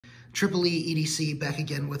Triple E EDC back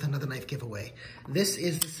again with another knife giveaway. This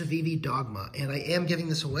is the Civivi Dogma, and I am giving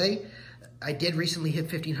this away. I did recently hit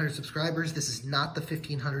 1,500 subscribers. This is not the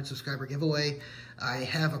 1,500 subscriber giveaway. I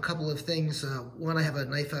have a couple of things. One, I have a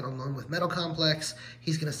knife out on loan with Metal Complex.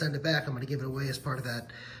 He's going to send it back. I'm going to give it away as part of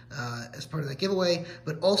that giveaway.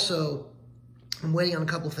 But also, I'm waiting on a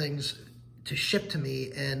couple things to ship to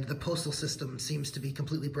me, and the postal system seems to be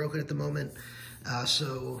completely broken at the moment.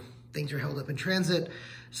 So things are held up in transit.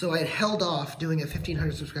 So I had held off doing a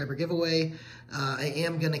 1,500 subscriber giveaway. I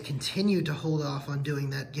am going to continue to hold off on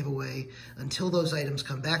doing that giveaway until those items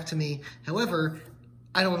come back to me. However,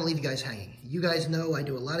 I don't want to leave you guys hanging. You guys know I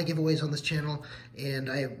do a lot of giveaways on this channel, and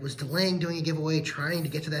I was delaying doing a giveaway, trying to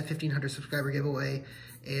get to that 1,500 subscriber giveaway,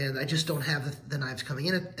 and I just don't have the knives coming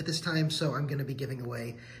in at this time, so I'm going to be giving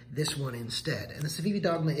away this one instead. And the Civivi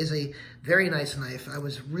Dogma is a very nice knife. I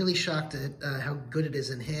was really shocked at how good it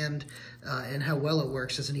is in hand and how well it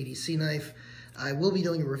works as an EDC knife. I will be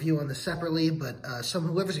doing a review on this separately, but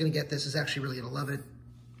whoever's going to get this is actually really going to love it.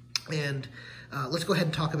 And let's go ahead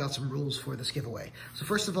and talk about some rules for this giveaway. So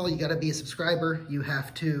first of all, you got to be a subscriber. You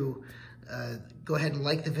have to go ahead and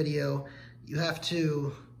like the video. You have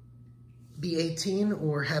to be 18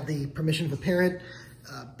 or have the permission of a parent.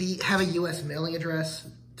 Have a U.S. mailing address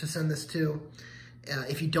to send this to.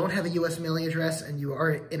 If you don't have a U.S. mailing address and you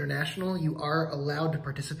are international, you are allowed to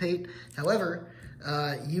participate. However,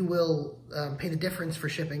 you will pay the difference for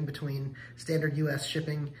shipping between standard U.S.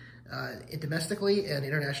 shipping domestically and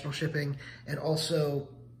international shipping, and also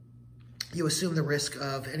you assume the risk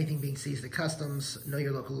of anything being seized at customs. Know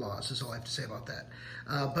your local laws is all I have to say about that.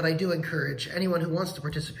 But I do encourage anyone who wants to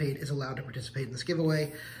participate is allowed to participate in this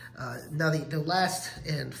giveaway. Now the last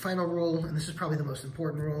and final rule, and this is probably the most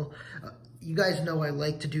important rule, you guys know I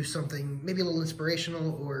like to do something maybe a little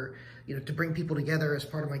inspirational or to bring people together as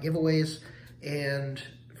part of my giveaways. And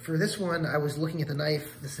for this one, I was looking at the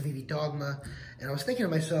knife, the Civivi Dogma, and I was thinking to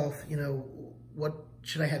myself, what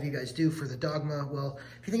should I have you guys do for the Dogma? Well,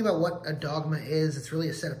 if you think about what a Dogma is, it's really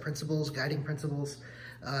a set of principles, guiding principles.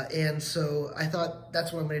 And so I thought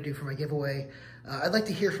that's what I'm going to do for my giveaway. I'd like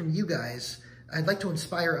to hear from you guys. I'd like to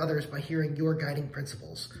inspire others by hearing your guiding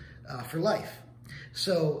principles for life.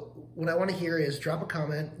 So what I want to hear is drop a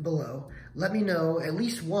comment below. Let me know at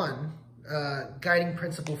least one guiding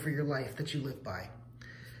principle for your life that you live by.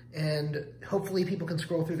 And hopefully people can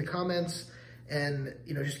scroll through the comments and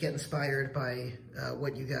just get inspired by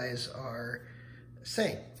what you guys are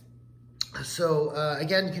saying. So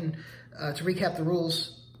again, you can to recap the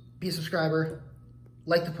rules: be a subscriber,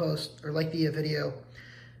 like the post or like the video,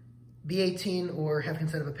 be 18 or have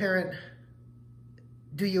consent of a parent,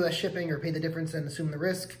 do U.S. shipping or pay the difference and assume the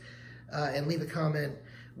risk, and leave a comment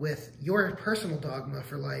with your personal dogma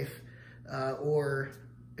for life or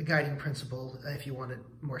a guiding principle if you want it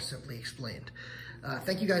more simply explained.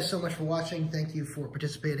 Thank you guys so much for watching. Thank you for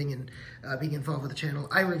participating and being involved with the channel.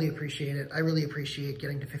 I really appreciate it. I really appreciate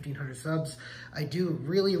getting to 1,500 subs. I am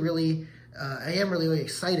really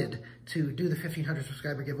excited to do the 1,500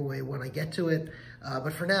 subscriber giveaway when I get to it.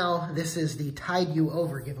 But for now, this is the Tide You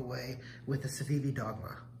Over giveaway with the Civivi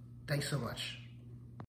Dogma. Thanks so much.